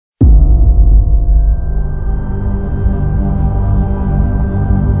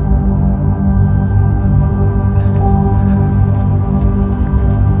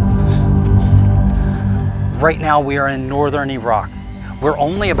Right now we are in northern Iraq. We're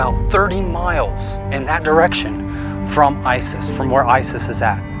only about 30 miles in that direction from ISIS, from where ISIS is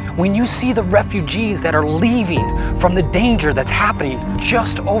at. When you see the refugees that are leaving from the danger that's happening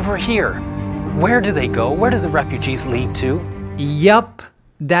just over here, where do they go? Where do the refugees lead to? Yup,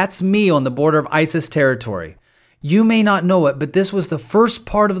 that's me on the border of ISIS territory. You may not know it, but this was the first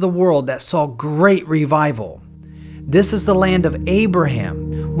part of the world that saw great revival. This is the land of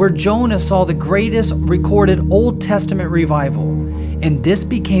Abraham, where Jonah saw the greatest recorded Old Testament revival. And this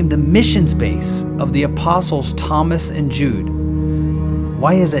became the missions base of the apostles Thomas and Jude.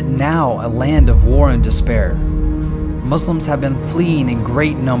 Why is it now a land of war and despair? Muslims have been fleeing in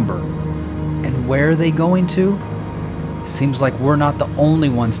great number. And where are they going to? Seems like we're not the only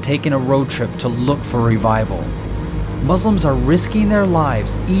ones taking a road trip to look for revival. Muslims are risking their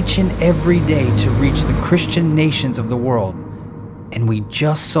lives each and every day to reach the Christian nations of the world, and we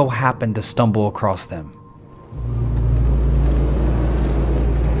just so happen to stumble across them.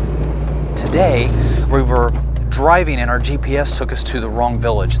 Today, we were driving and our GPS took us to the wrong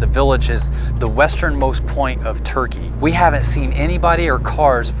village. The village is the westernmost point of Turkey. We haven't seen anybody or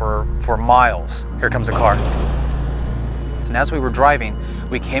cars for miles. Here comes a car. And as we were driving,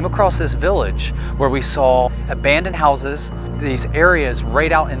 we came across this village where we saw abandoned houses, these areas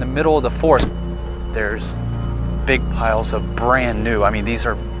right out in the middle of the forest. There's big piles of brand new, these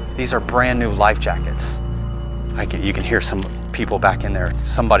are brand new life jackets. You can hear some people back in there.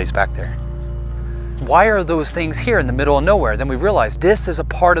 Somebody's back there. Why are those things here in the middle of nowhere? Then we realized this is a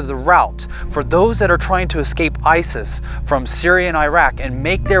part of the route for those that are trying to escape ISIS from Syria and Iraq and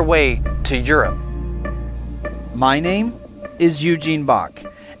make their way to Europe. My name is Eugene Bach,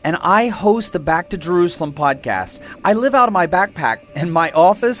 and I host the Back to Jerusalem podcast. I live out of my backpack, and my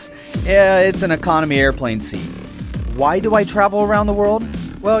office, it's an economy airplane seat. Why do I travel around the world?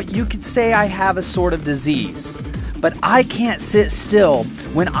 Well, you could say I have a sort of disease, but I can't sit still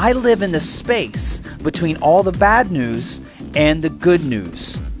when I live in the space between all the bad news and the good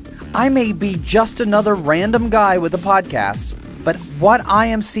news. I may be just another random guy with a podcast, but what I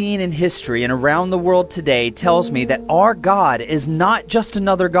am seeing in history and around the world today tells me that our God is not just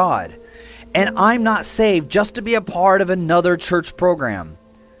another God, and I'm not saved just to be a part of another church program.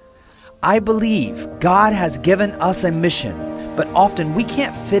 I believe God has given us a mission, but often we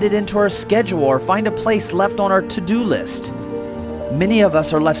can't fit it into our schedule or find a place left on our to-do list. Many of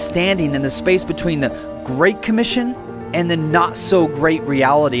us are left standing in the space between the Great Commission and the not-so-great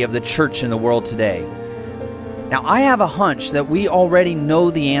reality of the church in the world today. Now, I have a hunch that we already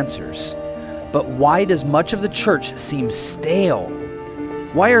know the answers, but why does much of the church seem stale?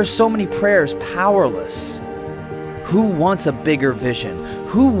 Why are so many prayers powerless? Who wants a bigger vision?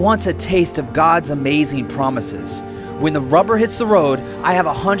 Who wants a taste of God's amazing promises? When the rubber hits the road, I have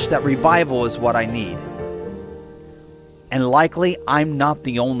a hunch that revival is what I need. And likely, I'm not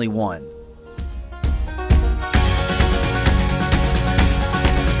the only one.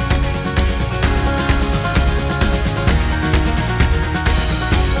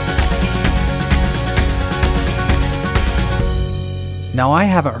 Now, I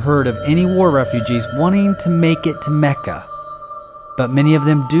haven't heard of any war refugees wanting to make it to Mecca, but many of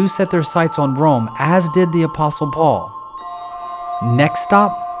them do set their sights on Rome, as did the Apostle Paul. Next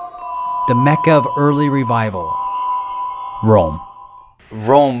stop, the Mecca of early revival, Rome.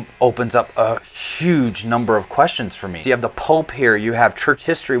 Rome opens up a huge number of questions for me. You have the Pope here, you have church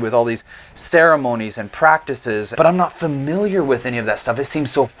history with all these ceremonies and practices, but I'm not familiar with any of that stuff. It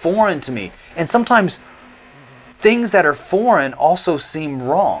seems so foreign to me. And sometimes things that are foreign also seem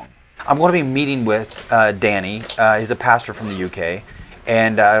wrong. I'm going to be meeting with Danny. He's a pastor from the UK,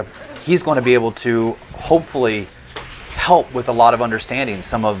 and he's going to be able to hopefully help with a lot of understanding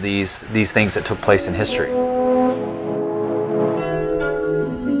some of these things that took place in history.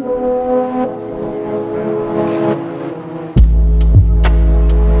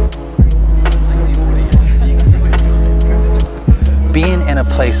 Being in a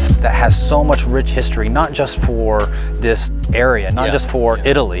place that has so much rich history, not just for this area, not just for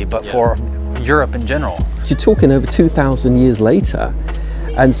Italy, but for Europe in general. You're talking over 2,000 years later,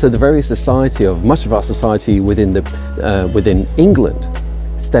 and so the very society of much of our society within England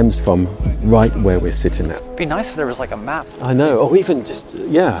stems from right where we're sitting at. It'd be nice if there was like a map. I know, or even just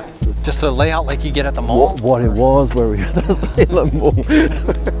just a layout like you get at the mall. What it was, where we were in the mall.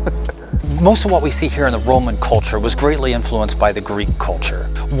 Most of what we see here in the Roman culture was greatly influenced by the Greek culture.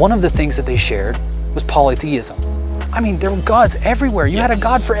 One of the things that they shared was polytheism. I mean, there were gods everywhere. You had a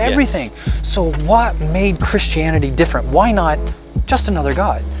god for everything. So what made Christianity different? Why not just another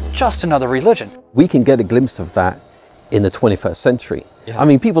god, just another religion? We can get a glimpse of that in the 21st century. I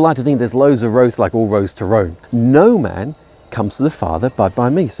mean, people like to think there's loads of roads, like all roads to Rome. No man comes to the Father but by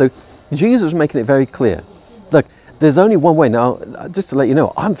me. So Jesus was making it very clear. Look, there's only one way. Now, just to let you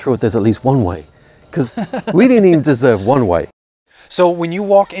know, I'm thrilled there's at least one way, because we didn't even deserve one way. So when you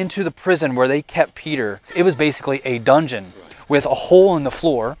walk into the prison where they kept Peter, it was basically a dungeon with a hole in the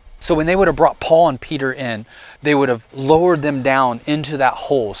floor. So when they would have brought Paul and Peter in, they would have lowered them down into that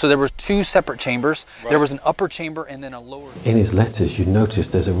hole. So there were two separate chambers. There was an upper chamber and then a lower. In his letters, you notice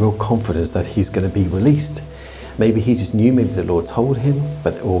there's a real confidence that he's going to be released. Maybe he just knew, maybe the Lord told him,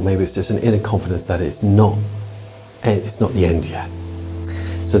 or maybe it's just an inner confidence that it's not the end yet.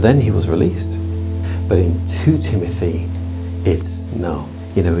 So then he was released. But in 2 Timothy, it's no.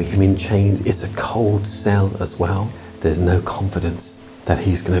 You know, him in chains, it's a cold cell as well. There's no confidence that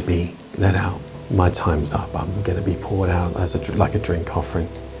he's going to be let out. My time's up. I'm going to be poured out as like a drink offering.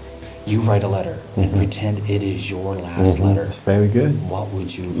 You write a letter and pretend it is your last letter. That's very good. What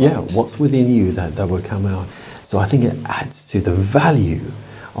would you write? Yeah, what's within you that would come out. So I think it adds to the value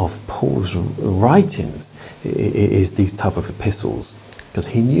of Paul's writings is these type of epistles, because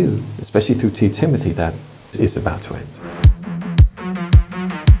he knew, especially through 2 Timothy, that it's about to end.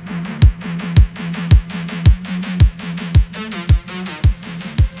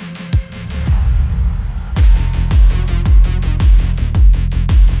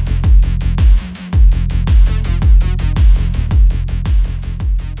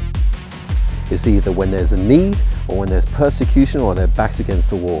 It's either when there's a need or when there's persecution or their backs against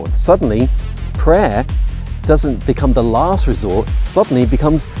the wall. Suddenly, prayer doesn't become the last resort, suddenly it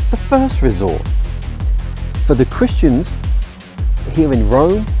becomes the first resort. For the Christians here in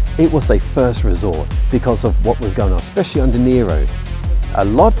Rome, it was a first resort because of what was going on, especially under Nero. A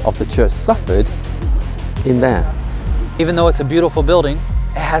lot of the church suffered in there. Even though it's a beautiful building,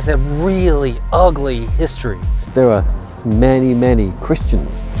 it has a really ugly history. There are many, many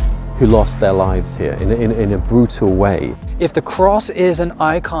Christians who lost their lives here in a brutal way. If the cross is an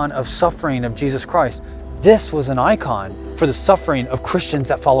icon of suffering of Jesus Christ, this was an icon for the suffering of Christians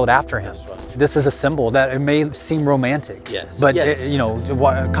that followed after him. This is a symbol that it may seem romantic, but you know,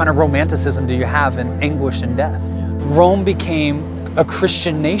 what kind of romanticism do you have in anguish and death? Rome became a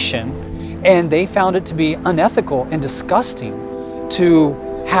Christian nation, and they found it to be unethical and disgusting to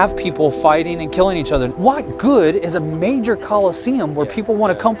have people fighting and killing each other. What good is a major coliseum where people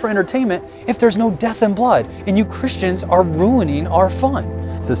want to come for entertainment if there's no death and blood? And you Christians are ruining our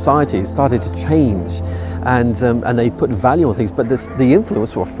fun. Society started to change, and they put value on things, but the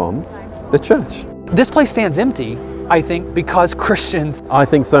influence was from the church. This place stands empty, I think, because Christians I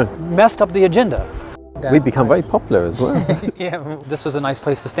think so. messed up the agenda. We've become very popular as well. Yeah, this was a nice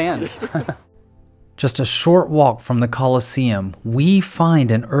place to stand. Just a short walk from the Colosseum, we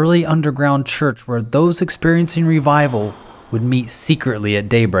find an early underground church where those experiencing revival would meet secretly at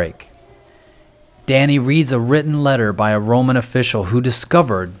daybreak. Danny reads a written letter by a Roman official who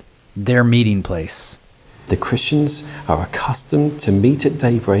discovered their meeting place. The Christians are accustomed to meet at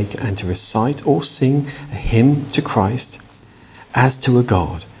daybreak and to recite or sing a hymn to Christ as to a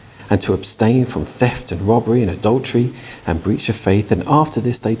God, and to abstain from theft and robbery and adultery and breach of faith, and after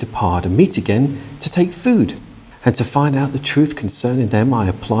this they depart and meet again to take food. And to find out the truth concerning them, I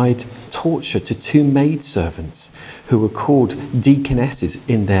applied torture to 2 maidservants who were called deaconesses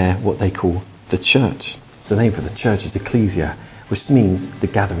in their, what they call, the church. The name for the church is ecclesia, which means the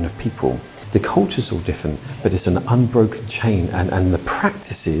gathering of people. The culture's all different, but it's an unbroken chain, and the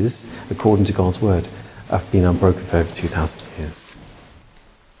practices, according to God's word, have been unbroken for over 2,000 years.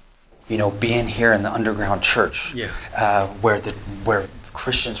 You know, being here in the underground church, where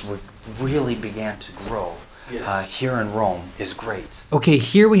Christians really began to grow here in Rome is great. Okay,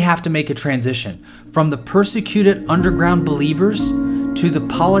 here we have to make a transition from the persecuted underground believers to the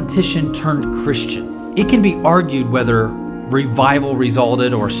politician turned Christian. It can be argued whether revival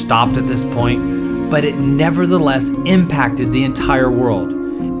resulted or stopped at this point, but it nevertheless impacted the entire world.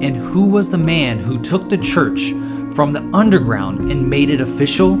 And who was the man who took the church from the underground and made it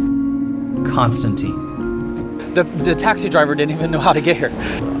official? Constantine. The taxi driver didn't even know how to get here.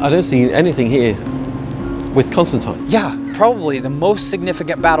 I don't see anything here with Constantine. Yeah, probably the most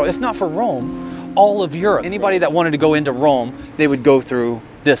significant battle, if not for Rome, all of Europe. Anybody that wanted to go into Rome, they would go through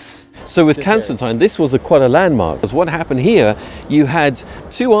this. So with Constantine, this was quite a landmark. Because what happened here, you had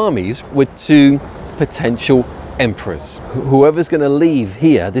 2 armies with 2 potential emperors. Whoever's going to leave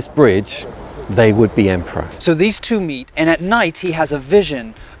here, this bridge, they would be emperor. So these two meet, and at night he has a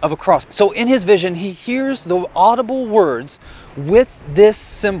vision of a cross. So in his vision, he hears the audible words, with this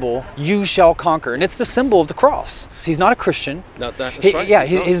symbol, you shall conquer. And it's the symbol of the cross. He's not a Christian. That's right. Yeah,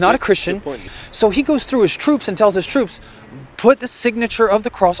 he's not a Christian. So he goes through his troops and tells his troops, put the signature of the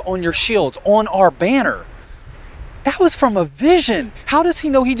cross on your shields, on our banner. That was from a vision. How does he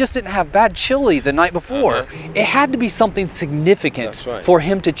know he just didn't have bad chili the night before? It had to be something significant for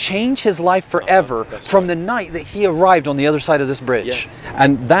him to change his life forever from the night that he arrived on the other side of this bridge.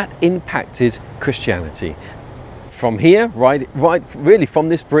 And that impacted Christianity. From here, right, really from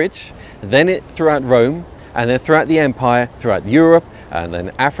this bridge, then it throughout Rome, and then throughout the empire, throughout Europe, and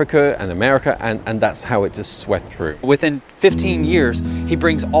then Africa and America, and that's how it just swept through. Within 15 years, he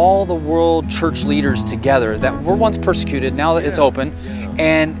brings all the world church leaders together that were once persecuted, now that it's open,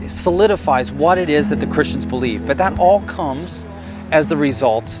 and solidifies what it is that the Christians believe. But that all comes as the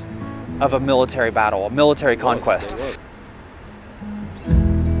result of a military battle, a military conquest.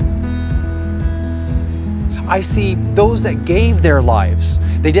 I see those that gave their lives.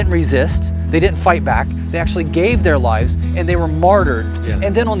 They didn't resist, they didn't fight back, they actually gave their lives and they were martyred.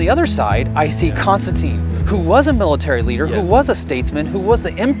 And then on the other side, I see Constantine, who was a military leader, who was a statesman, who was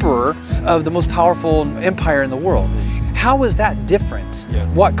the emperor of the most powerful empire in the world. How is that different,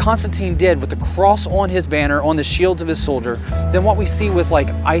 what Constantine did with the cross on his banner, on the shields of his soldier, than what we see with like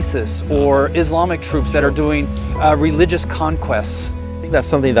ISIS or Islamic troops that are doing religious conquests? I think that's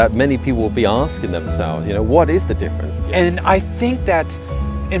something that many people will be asking themselves, you know, what is the difference? And I think that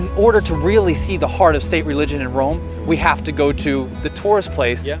in order to really see the heart of state religion in Rome, we have to go to the tourist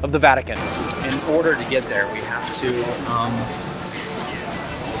place of the Vatican. In order to get there, we have to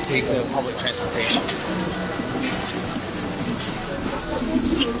take the public transportation.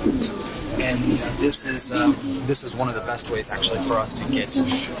 And this is one of the best ways actually for us to get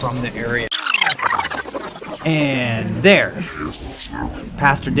from the area. And there,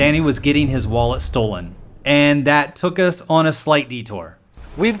 Pastor Danny was getting his wallet stolen. And that took us on a slight detour.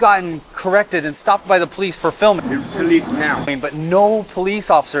 We've gotten corrected and stopped by the police for filming. But no police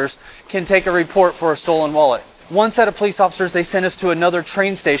officers can take a report for a stolen wallet. One set of police officers, they sent us to another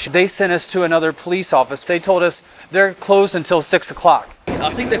train station. They sent us to another police office. They told us they're closed until 6 o'clock.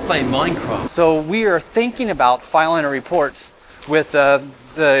 I think they're playing Minecraft. So we are thinking about filing a report with the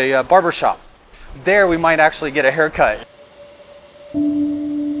barber shop. There we might actually get a haircut.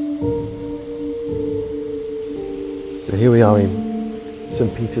 So here we are in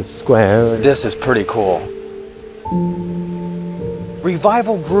St. Peter's Square. This is pretty cool.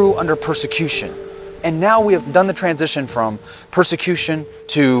 Revival grew under persecution. And now we have done the transition from persecution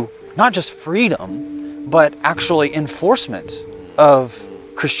to not just freedom, but actually enforcement of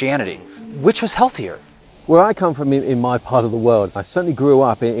Christianity. Which was healthier? Where I come from in my part of the world, I certainly grew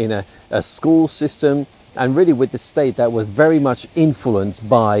up in a school system and really with the state that was very much influenced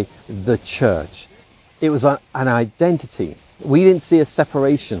by the church. It was an identity. We didn't see a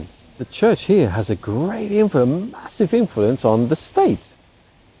separation. The church here has a great influence, massive influence on the state.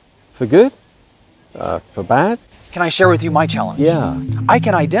 For good, for bad. Can I share with you my challenge? Yeah. I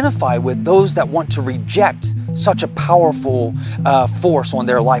can identify with those that want to reject such a powerful force on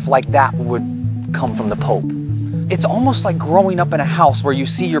their life like that would come from the Pope. It's almost like growing up in a house where you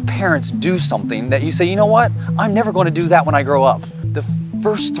see your parents do something that you say, you know what, I'm never going to do that when I grow up. The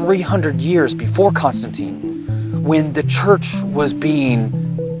first 300 years before Constantine, when the church was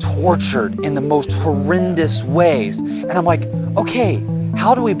being tortured in the most horrendous ways, and I'm like, okay,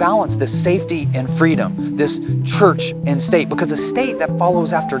 how do we balance this safety and freedom, this church and state? Because a state that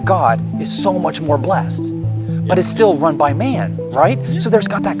follows after God is so much more blessed. But it's still run by man, right? So there's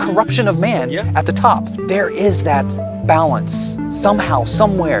got that corruption of man at the top. There is that balance somehow,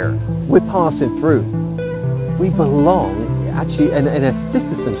 somewhere. We're passing through. We belong actually in a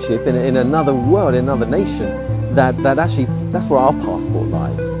citizenship in another world, in another nation, that actually, that's where our passport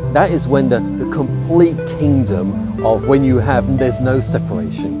lies. That is when the complete kingdom of when you have, there's no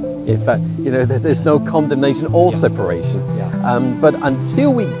separation. In fact, you know, there's no condemnation or separation. But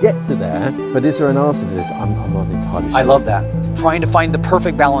until we get to there, but is there an answer to this? I'm not entirely sure. I love that. Trying to find the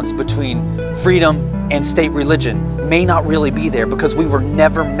perfect balance between freedom and state religion may not really be there because we were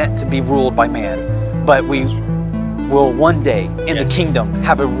never meant to be ruled by man. But we will one day in the kingdom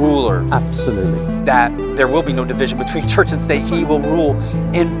have a ruler. Absolutely. That there will be no division between church and state. He will rule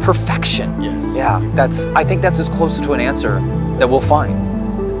in perfection. Yes. Yeah, I think that's as close to an answer that we'll find.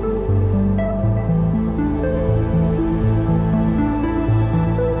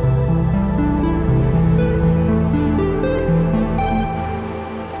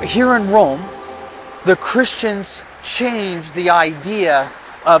 Here in Rome, the Christians changed the idea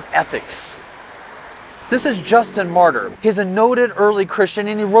of ethics. This is Justin Martyr. He's a noted early Christian,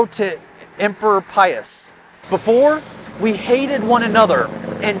 and he wrote to Emperor Pius. Before, we hated one another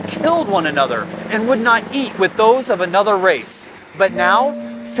and killed one another and would not eat with those of another race. But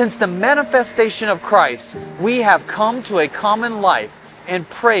now, since the manifestation of Christ, we have come to a common life and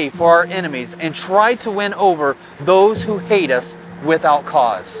pray for our enemies and try to win over those who hate us without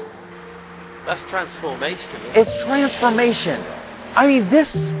cause. That's transformation. It's transformation. I mean,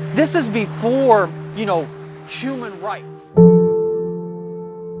 this is before, you know, human rights.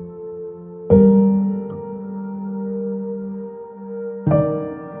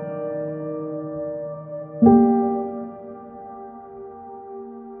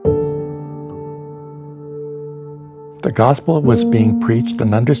 The gospel was being preached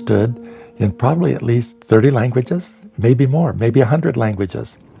and understood in probably at least 30 languages, maybe more, maybe 100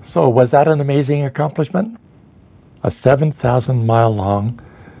 languages. So was that an amazing accomplishment? A 7,000-mile long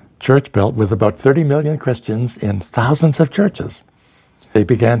church built with about 30 million Christians in thousands of churches. They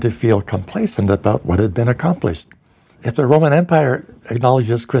began to feel complacent about what had been accomplished. If the Roman Empire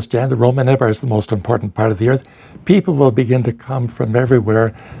acknowledges Christianity, the Roman Empire is the most important part of the earth, people will begin to come from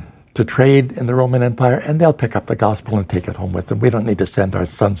everywhere to trade in the Roman Empire, and they'll pick up the gospel and take it home with them. We don't need to send our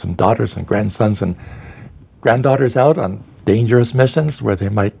sons and daughters and grandsons and granddaughters out on dangerous missions where they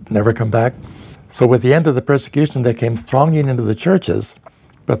might never come back. So with the end of the persecution, they came thronging into the churches,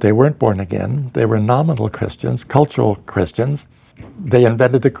 but they weren't born again. They were nominal Christians, cultural Christians. They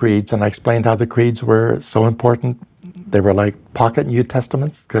invented the creeds, and I explained how the creeds were so important. They were like pocket New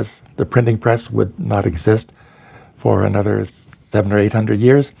Testaments because the printing press would not exist for another 700 or 800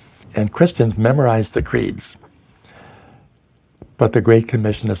 years. And Christians memorized the creeds. But the Great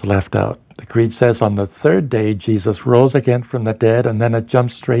Commission is left out. The creed says on the third day, Jesus rose again from the dead, and then it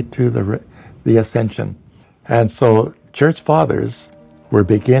jumps straight to the ascension. And so church fathers were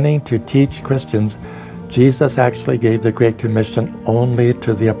beginning to teach Christians Jesus actually gave the Great Commission only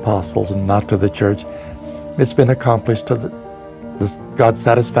to the apostles and not to the church. It's been accomplished to God's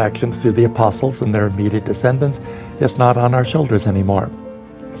satisfaction through the apostles and their immediate descendants. It's not on our shoulders anymore.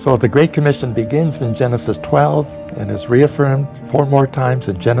 So the Great Commission begins in Genesis 12 and is reaffirmed 4 more times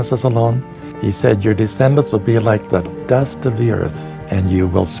in Genesis alone. He said, your descendants will be like the dust of the earth, and you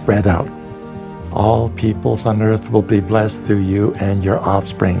will spread out. All peoples on earth will be blessed through you and your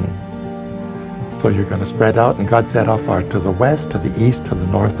offspring. So you're going to spread out, and God said how far? To the west, to the east, to the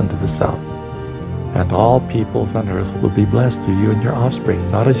north, and to the south. And all peoples on earth will be blessed through you and your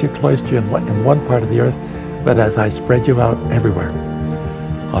offspring, not as you cloister in one part of the earth, but as I spread you out everywhere.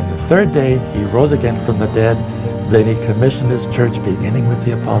 On the third day, he rose again from the dead. Then he commissioned his church, beginning with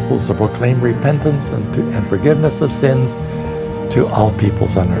the apostles, to proclaim repentance and forgiveness of sins to all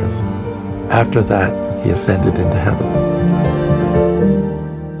peoples on earth. After that, he ascended into heaven.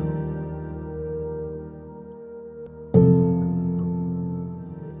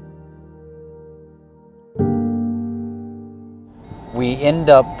 We end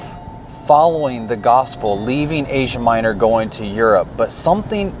up following the gospel, leaving Asia Minor, going to Europe. But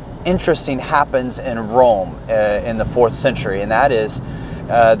something interesting happens in Rome in the 4th century, and that is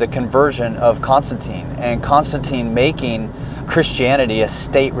the conversion of Constantine, and Constantine making Christianity a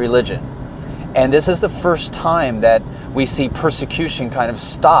state religion. And this is the first time that we see persecution kind of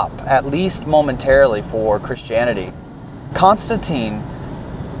stop, at least momentarily, for Christianity. Constantine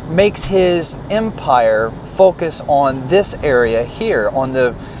makes his empire focus on this area here, on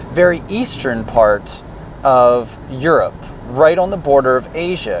the very eastern part of Europe, right on the border of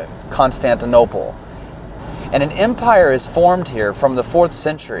Asia, Constantinople. And an empire is formed here from the 4th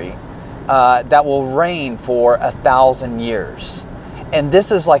century that will reign for 1,000 years. And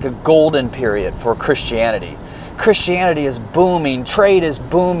this is like a golden period for Christianity. Christianity is booming, trade is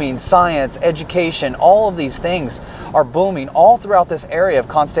booming, science, education, all of these things are booming all throughout this area of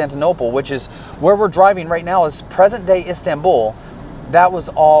Constantinople, which is where we're driving right now, is present-day Istanbul. That was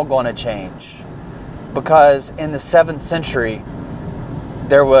all going to change, because in the 7th century,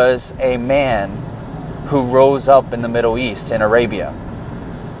 there was a man who rose up in the Middle East, in Arabia,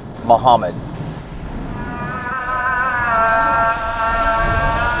 Muhammad.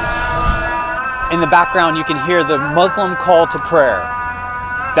 In the background, you can hear the Muslim call to prayer.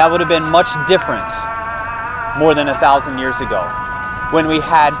 That would have been much different more than 1,000 years ago, when we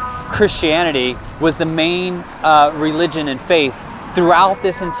had Christianity was the main religion and faith throughout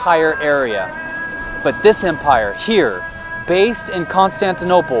this entire area. But this empire here, based in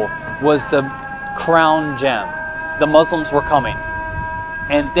Constantinople, was the crown gem. The Muslims were coming,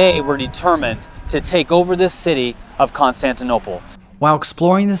 and they were determined to take over this city of Constantinople. While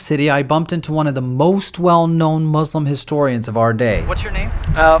exploring the city, I bumped into one of the most well-known Muslim historians of our day. What's your name?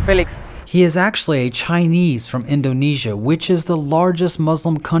 Felix. He is actually a Chinese from Indonesia, which is the largest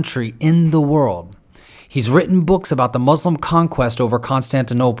Muslim country in the world. He's written books about the Muslim conquest over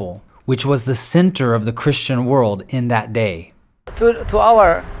Constantinople, which was the center of the Christian world in that day. To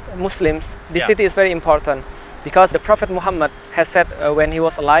our Muslims, this city is very important because the Prophet Muhammad has said when he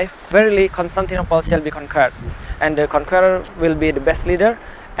was alive, verily Constantinople shall be conquered, and the conqueror will be the best leader,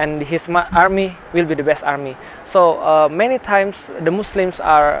 and his army will be the best army. So many times the Muslims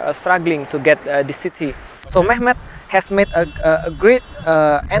are struggling to get the city. So Mehmet has made a great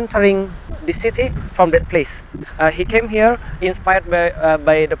entering the city from that place. He came here inspired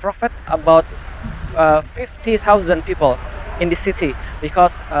by the Prophet, about 50,000 people in the city,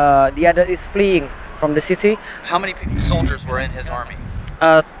 because the other is fleeing from the city. How many soldiers were in his army?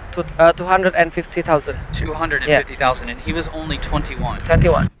 250,000. 250,000, and he was only 21.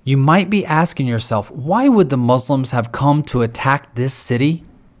 21. You might be asking yourself, why would the Muslims have come to attack this city?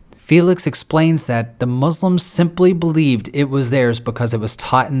 Felix explains that the Muslims simply believed it was theirs because it was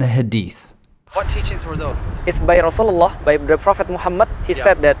taught in the Hadith. What teachings were those? It's by Rasulullah, by the Prophet Muhammad. He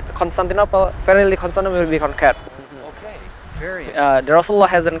said that Constantinople, verily Constantinople will be conquered. Okay, very interesting. The Rasulullah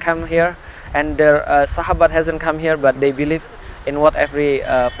hasn't come here, and the Sahabat hasn't come here, but they believe in what every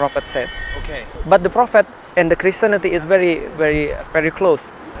Prophet said. Okay. But the Prophet and the Christianity is very, very, very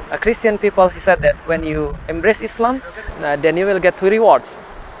close. Christian people, he said that when you embrace Islam, then you will get two rewards.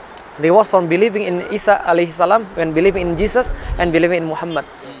 Rewards from believing in Isa alayhi salam, when believing in Jesus and believing in Muhammad.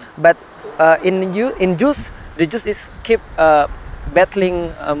 But in Jews, the Jews is keep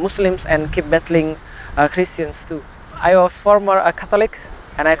battling Muslims and keep battling Christians too. I was former a Catholic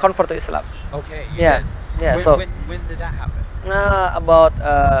and I convert to Islam. Okay. Yeah. Yeah. When did that happen? About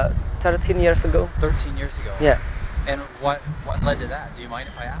 13 years ago. 13 years ago. Yeah. And what led to that? Do you mind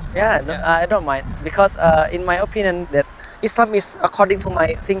if I ask? Yeah, no, I don't mind, because in my opinion that Islam is according to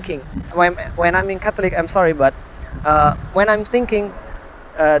my thinking. When I'm in Catholic, I'm sorry, but when I'm thinking,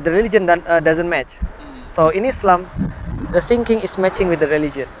 the religion doesn't match. So in Islam, the thinking is matching with the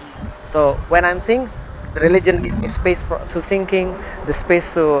religion. So when I'm thinking, the religion gives me space to thinking, the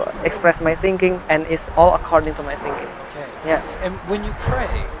space to express my thinking, and it's all according to my thinking. Okay. Yeah. And when you pray,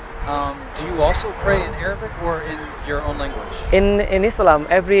 do you also pray in Arabic or in your own language? In Islam,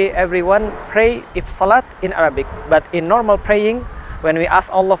 everyone pray if salat in Arabic, but in normal praying, when we ask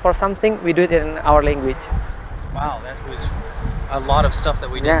Allah for something, we do it in our language. Wow, that was a lot of stuff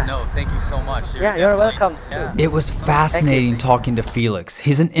that we didn't know. Thank you so much. You're welcome. Yeah. It was fascinating talking to Felix.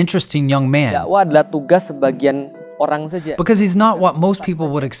 He's an interesting young man. Dakwah adalah tugas sebagian orang saja. Because he's not what most people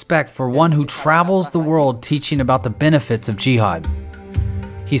would expect for one who travels the world teaching about the benefits of jihad.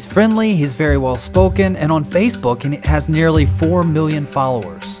 He's friendly, he's very well spoken, and on Facebook he has nearly 4 million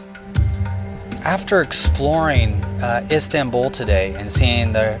followers. After exploring Istanbul today and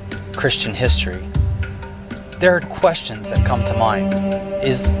seeing the Christian history, there are questions that come to mind.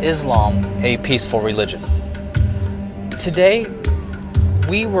 Is Islam a peaceful religion? Today,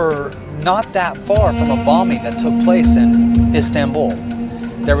 we were not that far from a bombing that took place in Istanbul.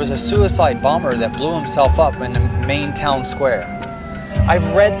 There was a suicide bomber that blew himself up in the main town square. I've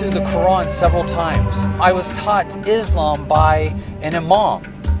read through the Quran several times. I was taught Islam by an imam.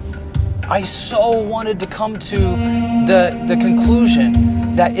 I so wanted to come to the conclusion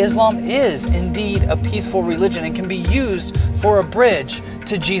that Islam is indeed a peaceful religion and can be used for a bridge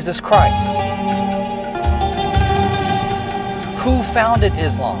to Jesus Christ. Who founded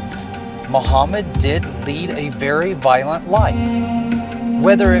Islam? Muhammad did lead a very violent life.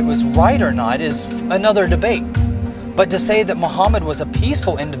 Whether it was right or not is another debate. But to say that Muhammad was a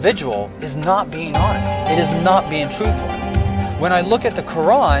peaceful individual is not being honest. It is not being truthful. When I look at the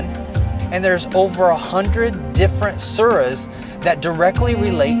Quran, and there's over 100 different surahs that directly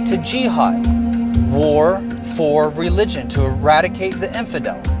relate to jihad, war for religion, to eradicate the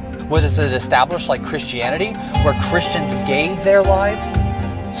infidel. Was it established like Christianity, where Christians gave their lives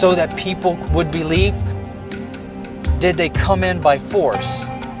so that people would believe? Did they come in by force,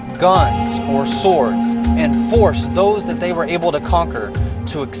 guns or swords, and force those that they were able to conquer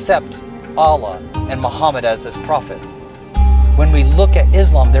to accept Allah and Muhammad as his prophet? When we look at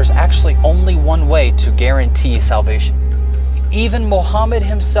Islam, there's actually only one way to guarantee salvation. Even Muhammad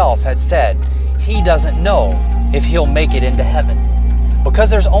himself had said he doesn't know if he'll make it into heaven, because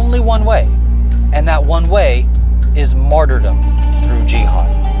there's only one way, and that one way is martyrdom through jihad.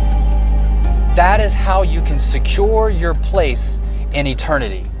 That is how you can secure your place in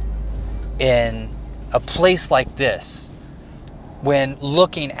eternity, in a place like this, when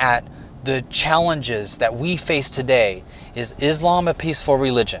looking at the challenges that we face today. Is Islam a peaceful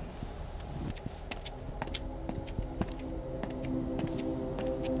religion?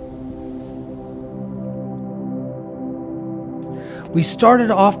 We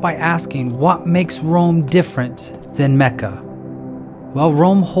started off by asking what makes Rome different than Mecca. Well,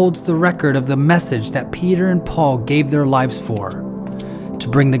 Rome holds the record of the message that Peter and Paul gave their lives for, to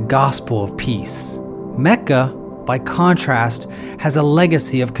bring the gospel of peace. Mecca, by contrast, has a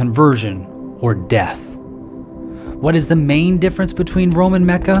legacy of conversion or death. What is the main difference between Rome and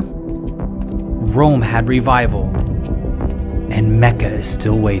Mecca? Rome had revival, and Mecca is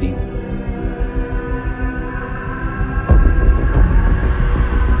still waiting.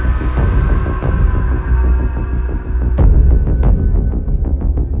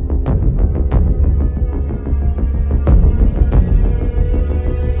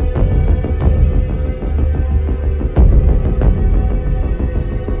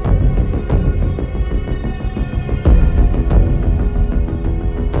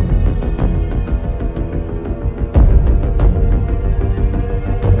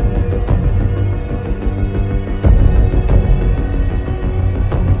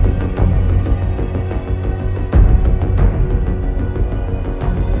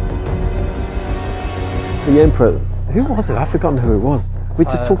 The emperor, who was it? I've forgotten who it was. We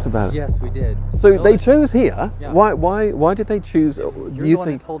just talked about it. Yes, we did. So they chose here. Yeah. Why did they choose? You're you the one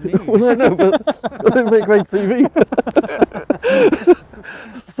think? that told me. Well, I know, but they make great TV.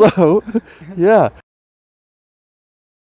 So, yeah.